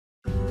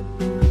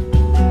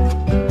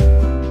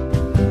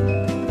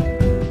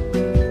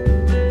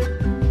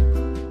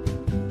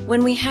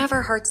When we have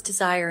our heart's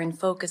desire and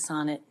focus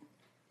on it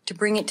to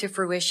bring it to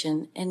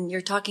fruition, and you're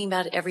talking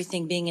about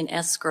everything being in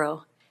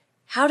escrow,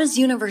 how does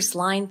universe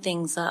line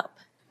things up?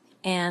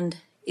 And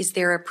is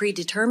there a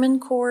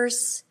predetermined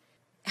course?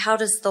 How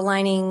does the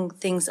lining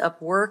things up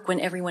work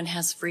when everyone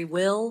has free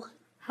will?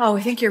 Oh,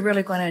 I think you're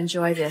really going to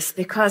enjoy this,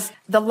 because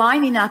the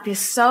lining up is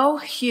so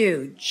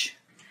huge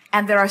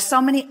and there are so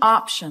many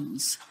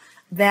options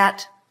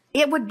that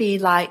it would be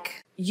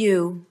like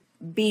you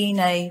being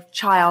a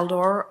child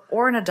or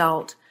an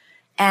adult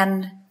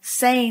and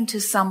saying to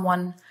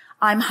someone,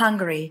 I'm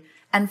hungry,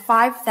 and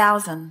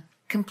 5,000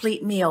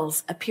 complete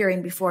meals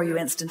appearing before you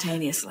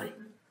instantaneously.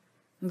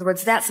 In other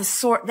words, that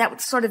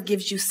sort of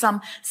gives you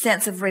some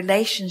sense of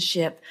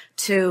relationship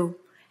to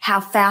how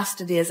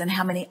fast it is and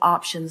how many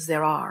options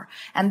there are.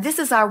 And this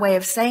is our way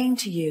of saying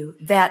to you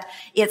that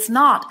it's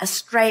not a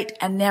straight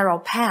and narrow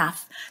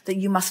path that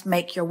you must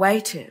make your way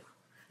to.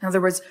 In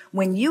other words,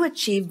 when you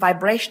achieve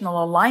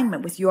vibrational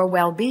alignment with your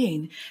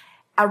well-being,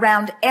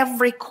 around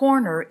every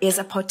corner is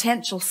a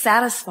potential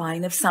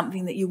satisfying of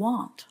something that you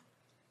want.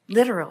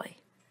 Literally.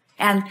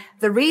 And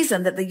the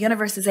reason that the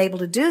universe is able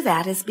to do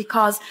that is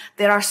because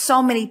there are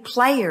so many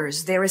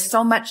players. There is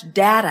so much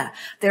data.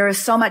 There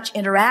is so much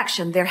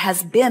interaction. There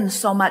has been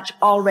so much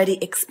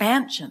already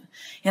expansion.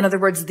 In other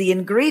words, the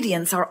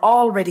ingredients are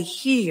already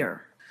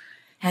here.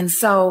 And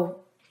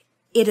so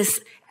it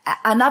is,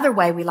 another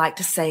way we like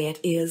to say it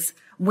is,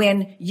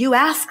 when you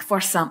ask for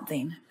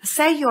something,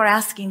 say you're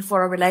asking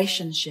for a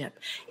relationship,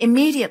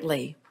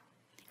 immediately,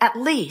 at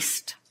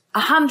least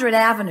 100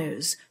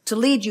 avenues to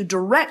lead you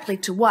directly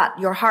to what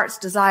your heart's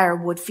desire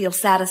would feel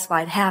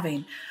satisfied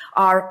having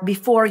are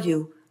before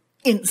you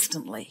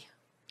instantly.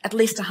 At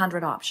least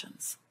 100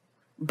 options.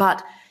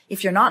 But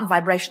if you're not in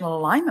vibrational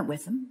alignment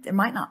with them, there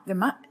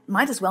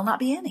might as well not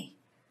be any.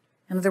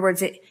 In other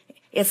words,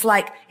 it's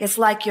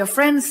like your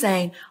friend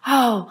saying,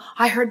 oh,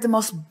 I heard the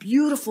most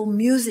beautiful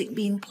music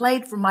being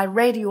played from my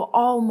radio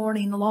all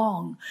morning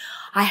long.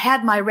 I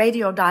had my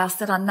radio dial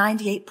set on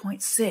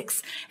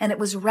 98.6 and it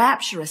was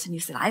rapturous. And you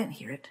said, I didn't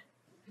hear it.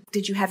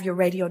 Did you have your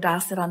radio dial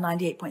set on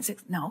 98.6?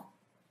 No.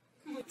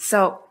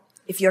 So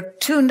if you're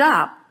tuned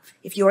up,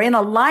 if you're in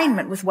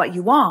alignment with what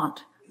you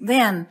want,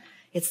 then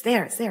it's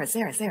there, it's there, it's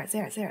there, it's there, it's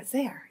there, it's there, it's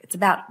there. It's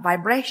about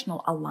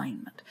vibrational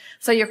alignment.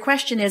 So your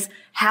question is,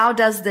 how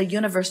does the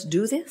universe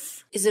do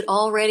this? Is it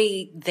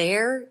already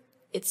there?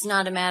 It's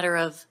not a matter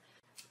of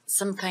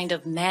some kind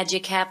of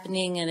magic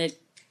happening and it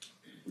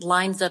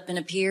lines up and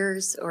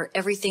appears, or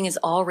everything is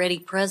already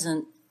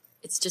present.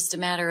 It's just a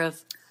matter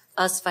of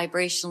us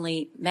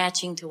vibrationally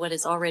matching to what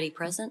is already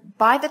present.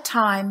 By the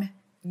time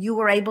you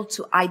were able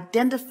to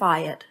identify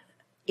it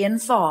in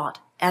thought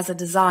as a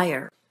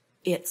desire,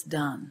 it's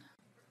done.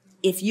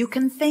 If you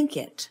can think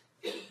it,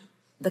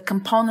 the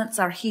components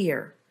are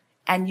here,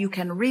 and you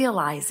can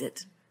realize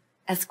it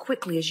as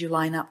quickly as you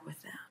line up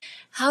with them.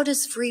 How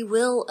does free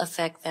will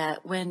affect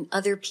that when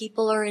other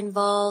people are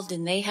involved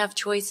and they have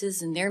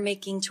choices and they're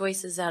making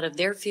choices out of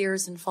their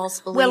fears and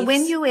false beliefs? Well,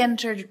 when you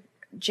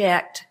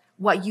interject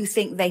what you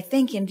think they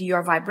think into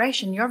your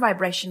vibration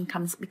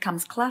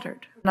becomes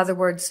cluttered. In other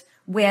words,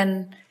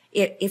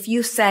 if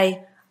you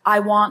say, I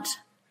want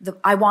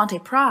a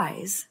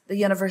prize, the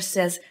universe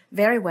says,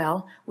 very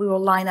well, we will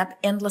line up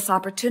endless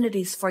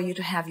opportunities for you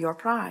to have your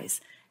prize.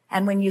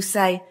 And when you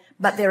say,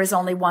 but there is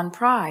only one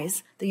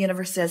prize, the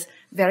universe says,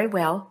 very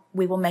well,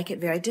 we will make it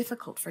very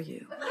difficult for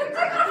you.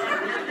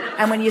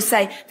 And when you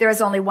say, there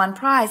is only one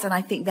prize and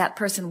I think that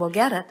person will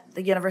get it,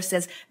 the universe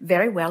says,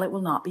 very well, it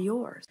will not be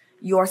yours.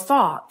 Your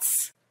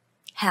thoughts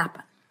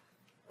happen.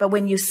 But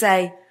when you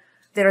say,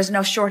 there is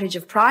no shortage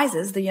of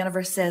prizes, the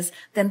universe says,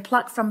 then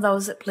pluck from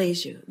those that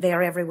please you. They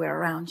are everywhere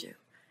around you.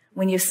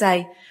 When you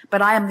say,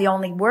 but I am the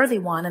only worthy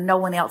one and no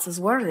one else is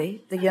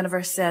worthy, the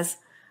universe says,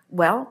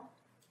 well,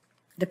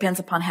 depends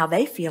upon how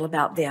they feel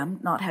about them,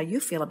 not how you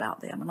feel about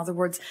them. In other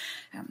words,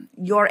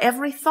 your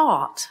every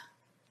thought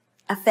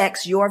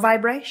affects your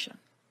vibration,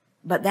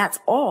 but that's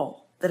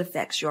all that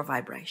affects your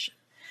vibration.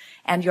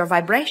 And your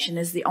vibration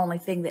is the only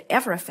thing that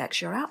ever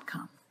affects your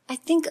outcome. I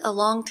think a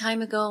long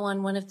time ago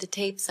on one of the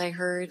tapes I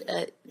heard,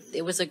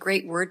 it was a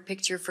great word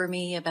picture for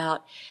me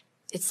about,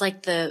 it's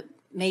like the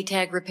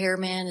Maytag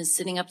repairman is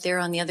sitting up there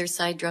on the other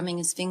side drumming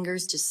his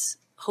fingers, just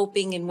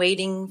hoping and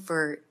waiting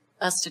for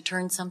us to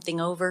turn something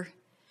over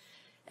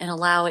and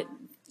allow it,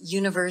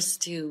 universe,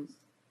 to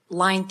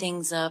line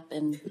things up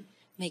and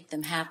make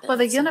them happen. Well,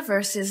 the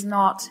universe is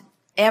not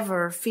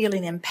ever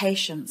feeling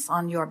impatience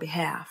on your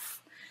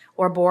behalf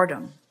or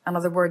boredom. In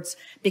other words,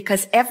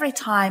 because every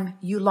time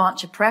you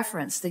launch a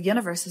preference, the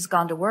universe has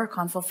gone to work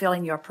on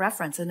fulfilling your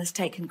preference and has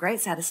taken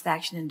great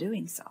satisfaction in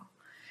doing so.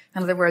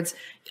 In other words,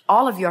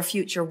 all of your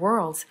future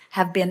worlds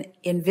have been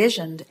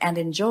envisioned and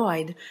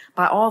enjoyed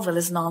by all that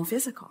is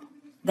non-physical.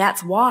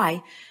 That's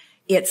why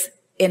it's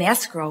in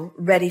escrow,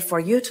 ready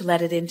for you to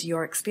let it into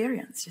your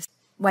experience.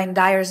 Wayne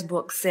Dyer's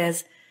book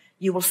says,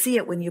 you will see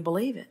it when you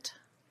believe it.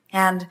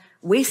 And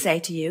we say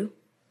to you,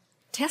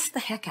 test the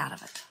heck out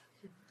of it.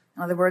 In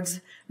In other words,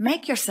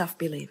 make yourself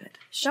believe it.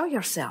 Show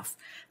yourself.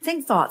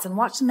 Think thoughts and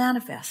watch them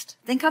manifest.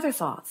 Think other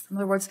thoughts. In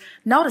other words,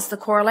 notice the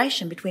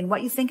correlation between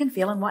what you think and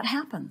feel and what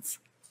happens.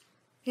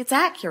 It's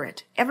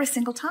accurate every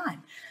single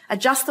time.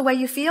 Adjust the way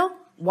you feel.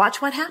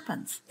 Watch what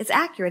happens. It's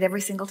accurate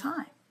every single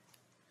time.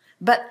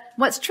 But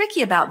what's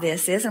tricky about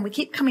this is, and we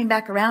keep coming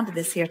back around to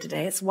this here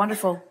today, it's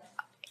wonderful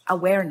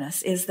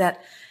awareness, is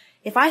that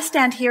if I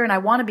stand here and I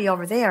want to be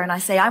over there and I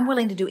say I'm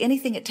willing to do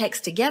anything it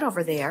takes to get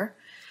over there,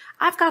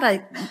 I've got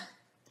a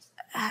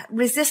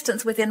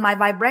resistance within my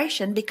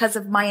vibration because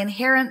of my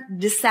inherent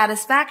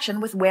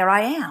dissatisfaction with where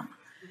I am.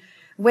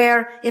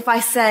 Where if I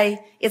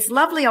say it's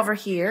lovely over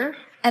here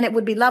and it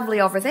would be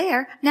lovely over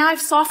there, now I've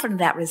softened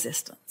that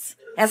resistance.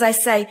 As I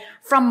say,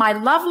 from my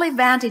lovely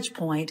vantage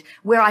point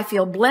where I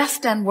feel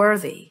blessed and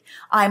worthy,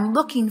 I'm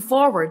looking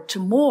forward to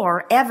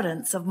more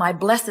evidence of my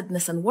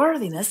blessedness and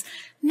worthiness.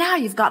 Now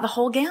you've got the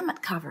whole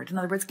gamut covered. In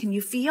other words, can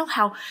you feel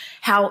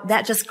how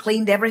that just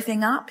cleaned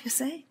everything up, you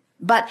see?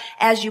 But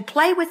as you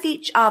play with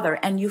each other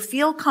and you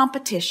feel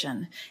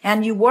competition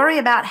and you worry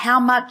about how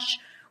much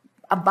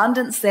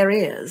abundance there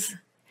is,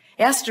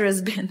 Esther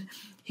has been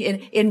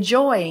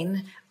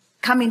enjoying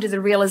coming to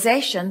the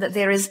realization that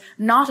there is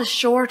not a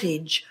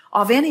shortage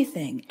of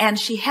anything. And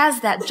she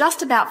has that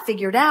just about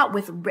figured out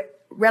with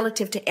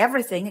relative to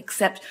everything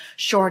except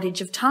shortage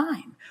of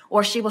time.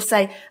 Or she will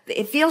say,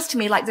 it feels to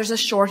me like there's a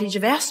shortage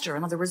of Esther.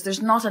 In other words,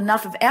 there's not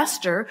enough of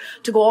Esther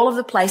to go all of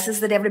the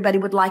places that everybody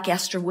would like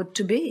Esther would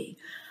to be.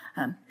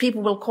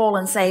 People will call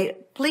and say,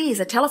 please,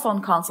 a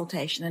telephone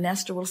consultation. And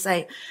Esther will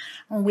say,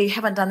 well, we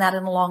haven't done that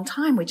in a long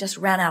time. We just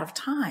ran out of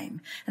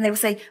time. And they will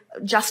say,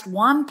 just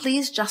one,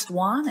 please, just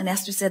one. And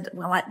Esther said,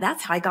 well,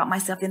 that's how I got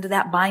myself into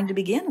that bind to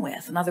begin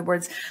with. In other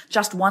words,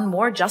 just one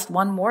more, just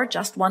one more,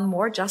 just one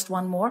more, just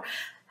one more.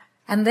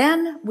 And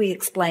then we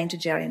explained to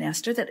Jerry and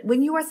Esther that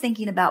when you are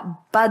thinking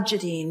about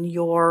budgeting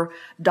your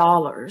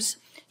dollars,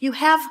 you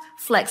have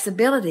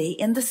flexibility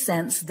in the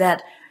sense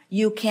that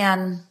you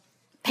can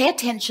pay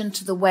attention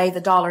to the way the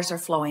dollars are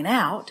flowing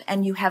out,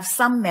 and you have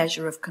some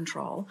measure of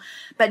control.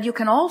 But you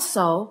can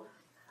also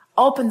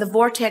open the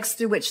vortex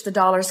through which the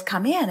dollars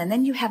come in, and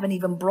then you have an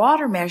even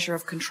broader measure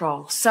of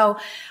control. So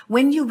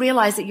when you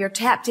realize that you're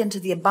tapped into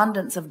the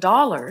abundance of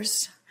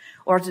dollars,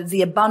 or to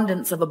the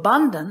abundance of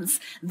abundance,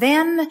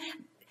 then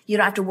you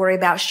don't have to worry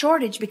about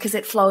shortage because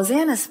it flows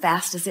in as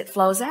fast as it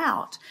flows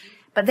out.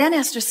 But then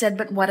Esther said,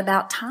 but what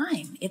about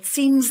time? It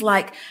seems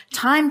like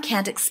time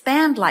can't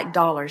expand like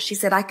dollars. She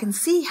said, I can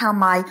see how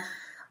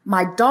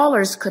my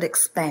dollars could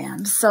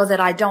expand so that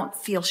I don't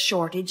feel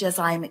shortage as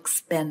I am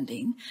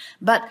expending.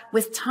 But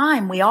with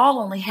time, we all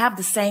only have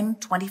the same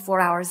 24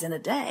 hours in a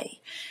day.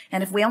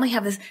 And if we only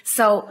have this,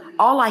 so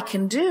all I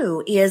can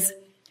do is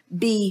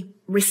be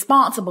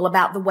responsible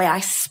about the way I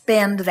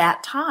spend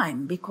that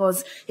time,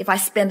 because if I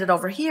spend it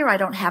over here, I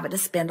don't have it to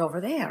spend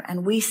over there.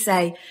 And we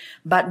say,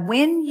 but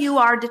when you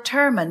are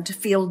determined to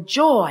feel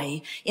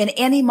joy in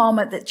any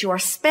moment that you are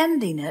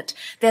spending it,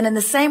 then in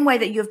the same way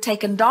that you have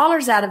taken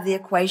dollars out of the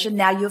equation,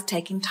 now you have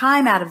taken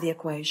time out of the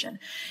equation.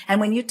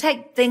 And when you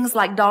take things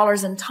like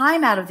dollars and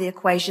time out of the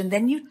equation,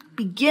 then you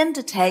begin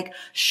to take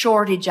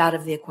shortage out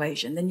of the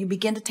equation. Then you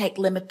begin to take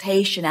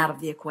limitation out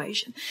of the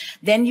equation.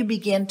 Then you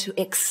begin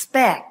to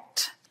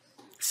expect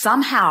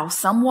somehow,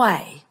 some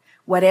way,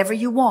 whatever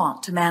you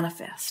want to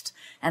manifest.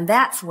 And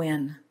that's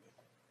when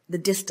the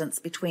distance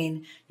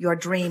between your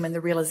dream and the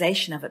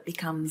realization of it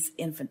becomes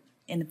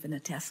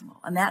infinitesimal.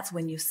 And that's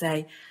when you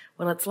say,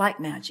 well, it's like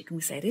magic. And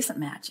we say, it isn't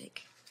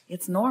magic.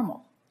 It's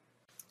normal.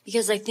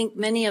 Because I think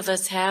many of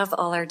us have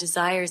all our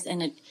desires,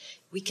 and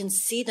we can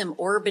see them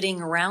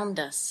orbiting around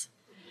us.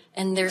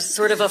 And there's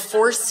sort of a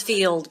force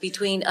field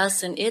between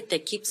us and it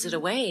that keeps it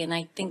away. And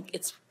I think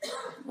it's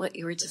what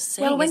you were just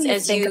saying. Well, when you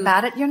think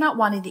about it, you're not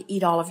wanting to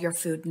eat all of your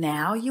food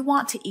now. You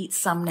want to eat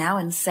some now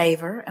and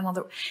savor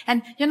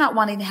and you're not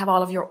wanting to have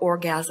all of your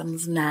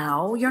orgasms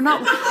now. You're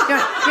not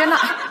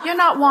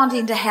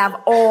wanting to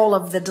have all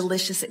of the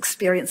delicious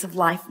experience of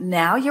life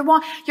now. You're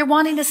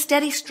wanting a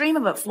steady stream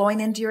of it flowing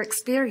into your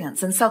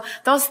experience. And so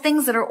those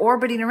things that are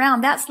orbiting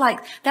around, that's like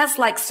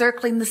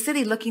circling the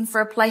city looking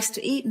for a place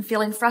to eat and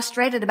feeling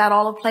frustrated about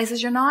all the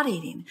places you're not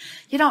eating.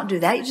 You don't do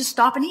that. You just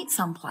stop and eat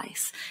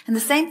someplace. And the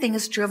same thing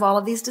is true of all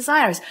of these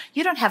desires.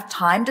 You don't have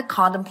time to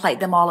contemplate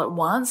them all at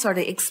once or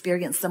to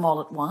experience them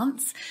all at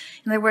once.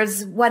 In other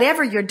words,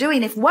 whatever you're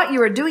doing, if what you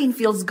are doing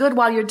feels good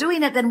while you're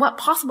doing it, then what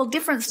possible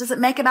difference does it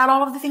make about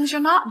all of the things you're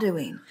not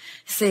doing?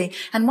 See?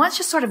 And once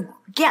you sort of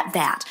get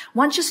that,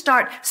 once you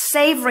start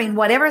savoring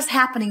whatever is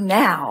happening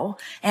now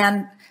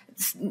and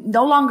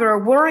no longer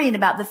are worrying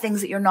about the things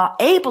that you're not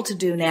able to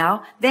do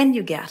now, then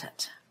you get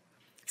it.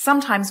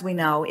 Sometimes we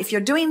know if you're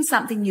doing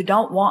something you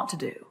don't want to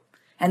do,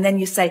 And then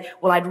you say,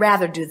 well, I'd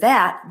rather do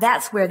that.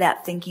 That's where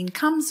that thinking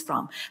comes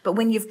from. But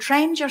when you've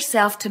trained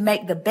yourself to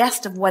make the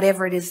best of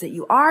whatever it is that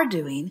you are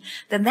doing,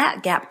 then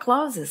that gap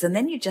closes. And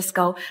then you just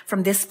go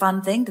from this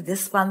fun thing to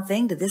this fun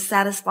thing to this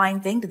satisfying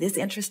thing to this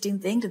interesting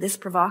thing to this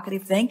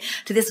provocative thing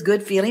to this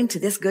good feeling to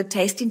this good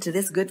tasting to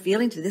this good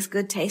feeling to this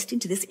good tasting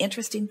to this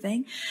interesting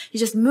thing. You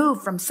just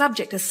move from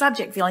subject to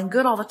subject feeling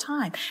good all the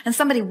time. And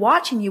somebody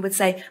watching you would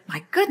say,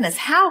 my goodness,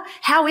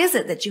 how is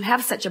it that you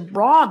have such a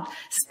broad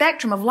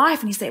spectrum of life?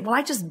 And you say, well,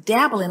 I just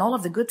dabble in all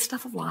of the good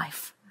stuff of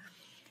life.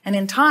 And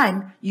in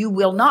time, you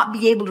will not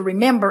be able to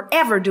remember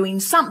ever doing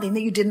something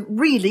that you didn't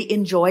really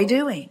enjoy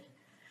doing.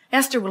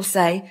 Esther will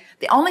say,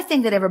 the only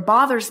thing that ever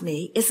bothers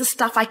me is the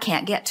stuff I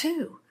can't get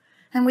to.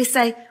 And we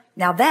say,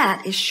 now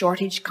that is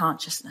shortage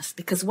consciousness,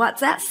 because what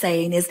that's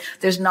saying is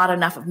there's not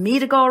enough of me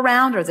to go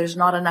around, or there's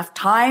not enough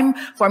time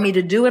for me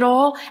to do it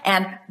all.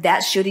 And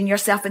that's shooting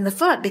yourself in the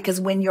foot, because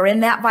when you're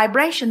in that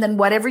vibration, then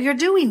whatever you're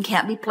doing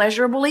can't be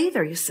pleasurable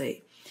either, you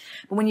see.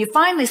 But when you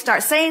finally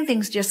start saying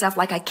things to yourself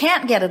like, I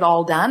can't get it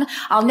all done,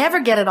 I'll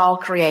never get it all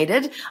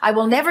created, I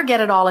will never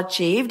get it all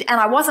achieved, and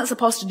I wasn't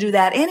supposed to do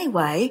that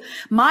anyway,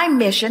 my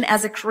mission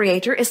as a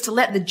creator is to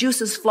let the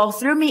juices flow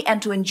through me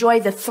and to enjoy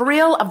the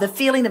thrill of the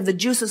feeling of the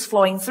juices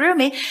flowing through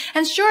me.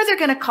 And sure, they're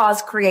going to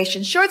cause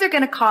creation. Sure, they're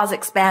going to cause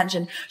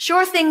expansion.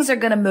 Sure, things are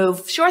going to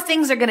move. Sure,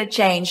 things are going to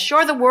change.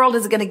 Sure, the world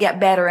is going to get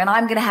better and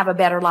I'm going to have a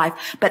better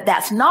life. But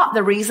that's not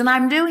the reason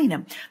I'm doing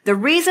them. The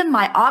reason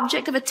my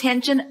object of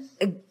attention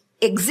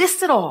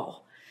exists at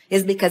all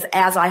is because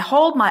as I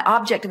hold my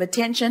object of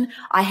attention,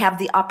 I have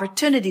the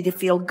opportunity to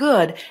feel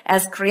good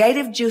as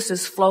creative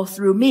juices flow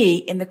through me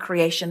in the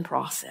creation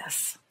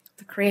process.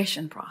 The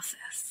creation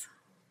process.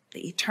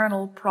 The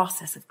eternal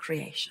process of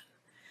creation.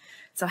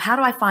 So how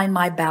do I find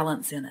my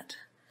balance in it?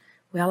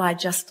 Well, I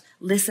just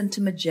listen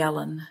to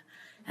Magellan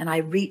and I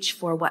reach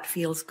for what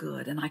feels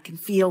good, and I can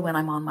feel when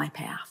I'm on my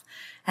path.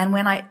 And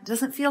when it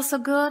doesn't feel so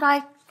good,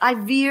 I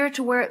veer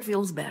to where it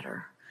feels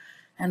better.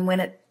 And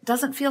when it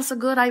doesn't feel so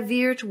good, I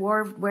veer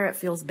toward where it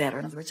feels better.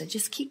 In other words, I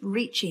just keep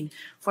reaching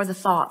for the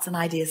thoughts and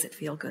ideas that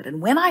feel good.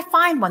 And when I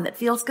find one that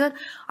feels good,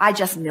 I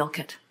just milk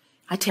it.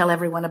 I tell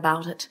everyone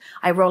about it.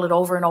 I roll it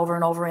over and over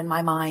and over in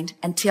my mind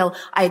until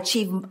I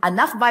achieve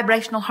enough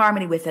vibrational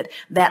harmony with it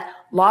that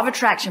law of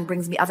attraction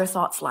brings me other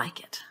thoughts like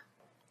it.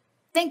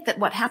 I think that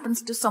what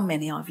happens to so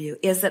many of you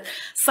is that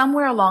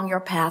somewhere along your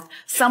path,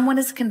 someone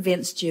has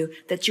convinced you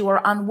that you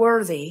are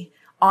unworthy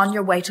on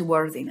your way to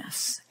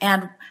worthiness.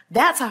 And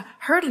that's a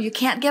hurdle you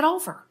can't get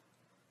over.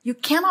 You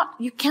cannot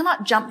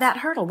jump that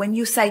hurdle. When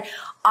you say,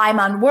 I'm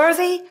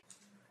unworthy,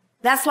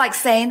 that's like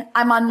saying,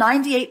 I'm on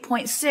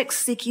 98.6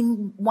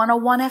 seeking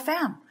 101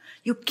 FM.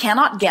 You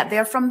cannot get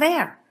there from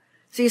there.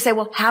 So you say,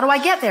 well, how do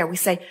I get there? We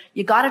say,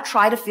 you got to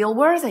try to feel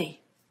worthy.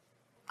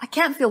 I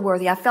can't feel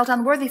worthy. I felt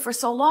unworthy for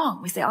so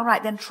long. We say, all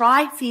right, then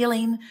try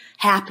feeling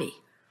happy.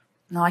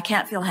 No, I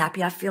can't feel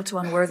happy. I feel too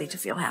unworthy to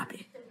feel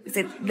happy.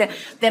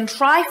 Then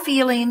try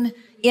feeling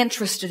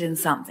interested in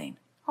something.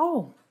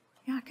 Oh,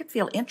 yeah, I could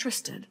feel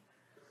interested.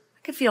 I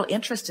could feel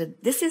interested.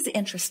 This is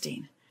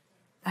interesting.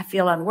 I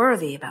feel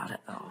unworthy about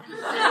it, though.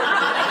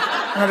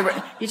 In other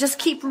words, you just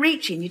keep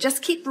reaching. You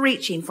just keep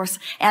reaching for,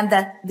 and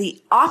the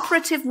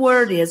operative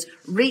word is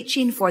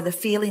reaching for the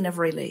feeling of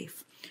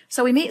relief.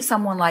 So we meet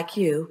someone like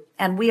you,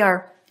 and we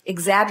are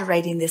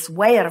exaggerating this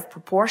way out of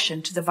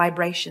proportion to the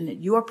vibration that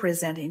you are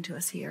presenting to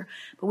us here.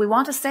 But we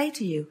want to say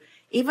to you,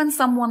 even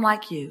someone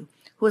like you,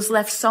 who has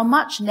left so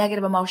much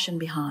negative emotion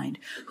behind,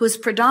 who is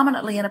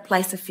predominantly in a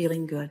place of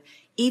feeling good,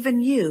 even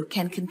you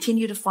can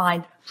continue to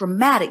find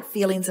dramatic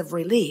feelings of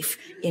relief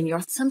in your...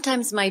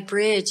 Sometimes my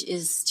bridge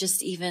is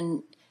just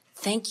even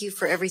thank you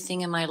for everything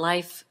in my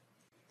life,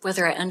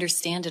 whether I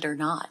understand it or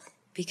not.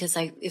 Because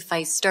if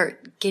I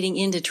start getting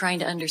into trying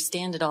to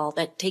understand it all,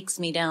 that takes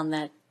me down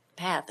that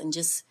path. And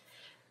just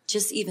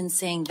even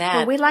saying that.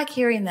 Well, we like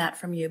hearing that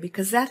from you,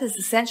 because that is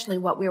essentially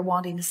what we're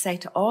wanting to say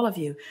to all of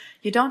you.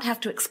 You don't have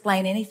to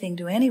explain anything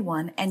to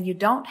anyone, and you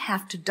don't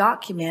have to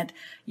document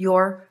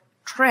your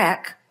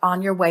trek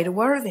on your way to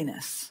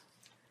worthiness.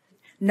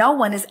 No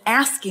one is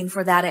asking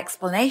for that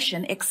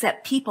explanation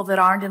except people that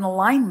aren't in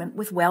alignment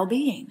with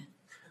well-being.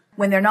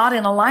 When they're not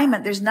in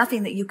alignment, there's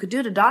nothing that you could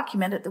do to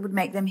document it that would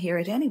make them hear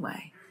it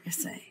anyway, you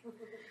see.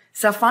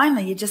 So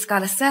finally, you just got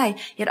to say,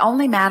 it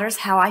only matters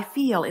how I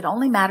feel. It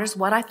only matters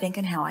what I think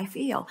and how I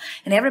feel.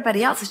 And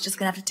everybody else is just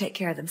going to have to take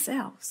care of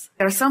themselves.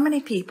 There are so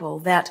many people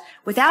that,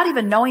 without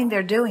even knowing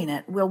they're doing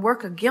it, will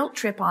work a guilt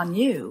trip on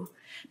you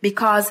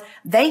because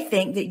they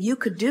think that you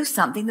could do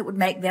something that would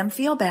make them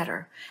feel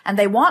better. And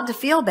they want to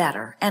feel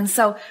better. And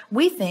so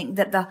we think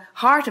that the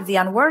heart of the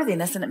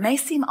unworthiness, and it may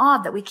seem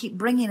odd that we keep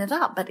bringing it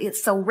up, but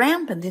it's so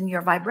rampant in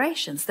your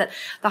vibrations, that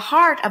the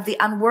heart of the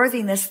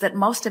unworthiness that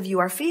most of you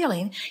are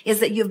feeling is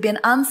that you've been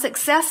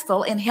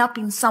unsuccessful in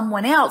helping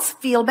someone else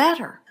feel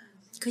better.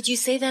 Could you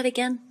say that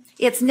again?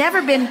 It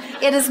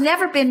has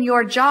never been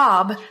your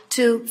job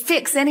to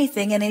fix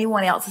anything in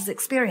anyone else's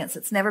experience.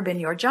 It's never been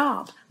your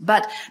job.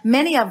 But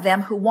many of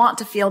them who want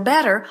to feel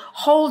better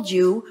hold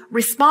you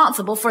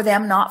responsible for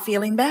them not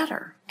feeling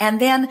better. And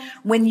then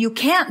when you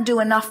can't do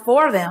enough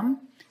for them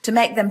to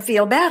make them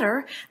feel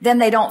better, then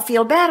they don't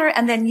feel better.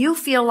 And then you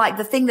feel like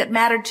the thing that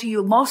mattered to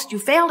you most you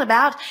failed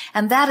about.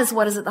 And that is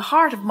what is at the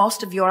heart of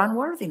most of your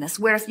unworthiness.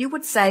 Where if you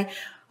would say,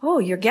 oh,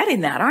 you're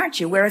getting that, aren't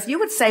you? Where if you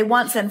would say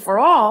once and for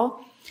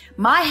all,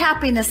 my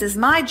happiness is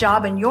my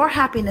job and your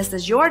happiness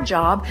is your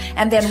job,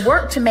 and then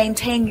work to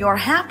maintain your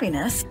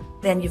happiness,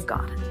 then you've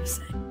got it, you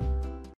see.